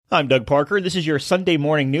I'm Doug Parker. This is your Sunday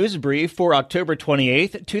morning news brief for October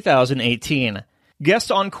 28th, 2018.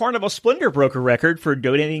 Guest on Carnival Splendor broke a record for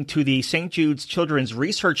donating to the St. Jude's Children's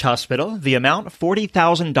Research Hospital. The amount,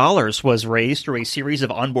 $40,000, was raised through a series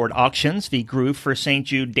of onboard auctions, the Groove for St.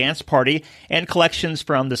 Jude dance party, and collections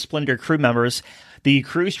from the Splendor crew members. The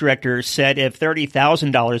cruise director said if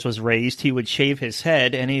 $30,000 was raised, he would shave his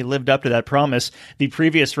head, and he lived up to that promise. The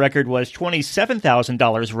previous record was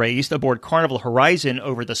 $27,000 raised aboard Carnival Horizon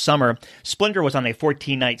over the summer. Splendor was on a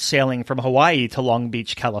 14-night sailing from Hawaii to Long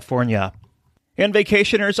Beach, California. And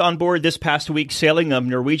vacationers on board this past week's sailing of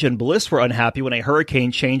Norwegian Bliss were unhappy when a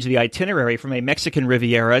hurricane changed the itinerary from a Mexican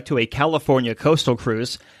Riviera to a California coastal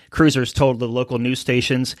cruise. Cruisers told the local news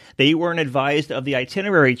stations they weren't advised of the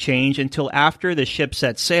itinerary change until after the ship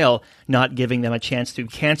set sail, not giving them a chance to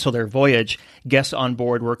cancel their voyage. Guests on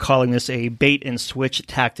board were calling this a bait-and-switch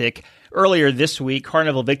tactic. Earlier this week,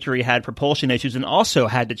 Carnival Victory had propulsion issues and also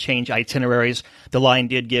had to change itineraries. The line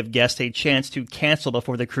did give guests a chance to cancel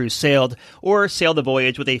before the cruise sailed or sail the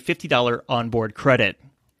voyage with a $50 onboard credit.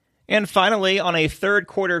 And finally, on a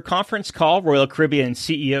third-quarter conference call, Royal Caribbean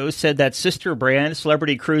CEO said that sister brand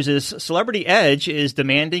Celebrity Cruises' Celebrity Edge is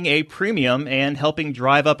demanding a premium and helping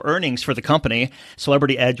drive up earnings for the company.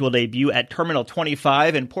 Celebrity Edge will debut at Terminal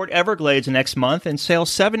 25 in Port Everglades next month and sail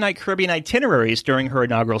 7-night Caribbean itineraries during her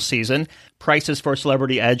inaugural season. Prices for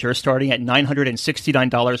Celebrity Edge are starting at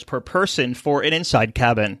 $969 per person for an inside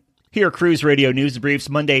cabin. Hear Cruise Radio News Briefs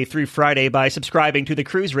Monday through Friday by subscribing to the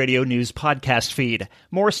Cruise Radio News podcast feed.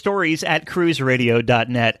 More stories at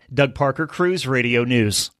cruiseradio.net. Doug Parker, Cruise Radio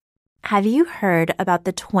News. Have you heard about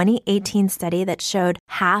the 2018 study that showed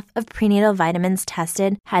half of prenatal vitamins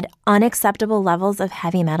tested had unacceptable levels of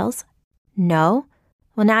heavy metals? No?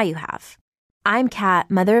 Well, now you have. I'm Kat,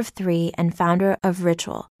 mother of 3 and founder of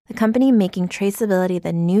Ritual, the company making traceability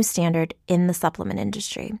the new standard in the supplement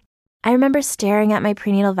industry. I remember staring at my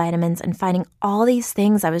prenatal vitamins and finding all these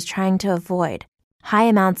things I was trying to avoid. High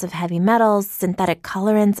amounts of heavy metals, synthetic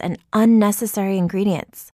colorants, and unnecessary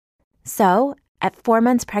ingredients. So, at 4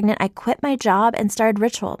 months pregnant, I quit my job and started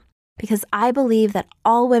Ritual because I believe that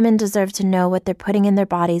all women deserve to know what they're putting in their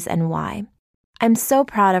bodies and why. I'm so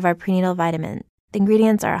proud of our prenatal vitamin. The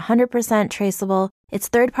ingredients are 100% traceable, it's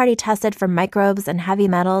third-party tested for microbes and heavy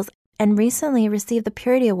metals, and recently received the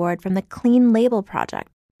Purity Award from the Clean Label Project.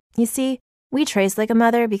 You see, we trace like a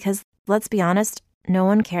mother because, let's be honest, no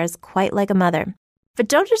one cares quite like a mother. But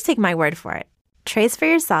don't just take my word for it. Trace for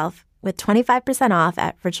yourself with 25% off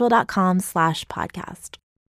at ritual.com/podcast.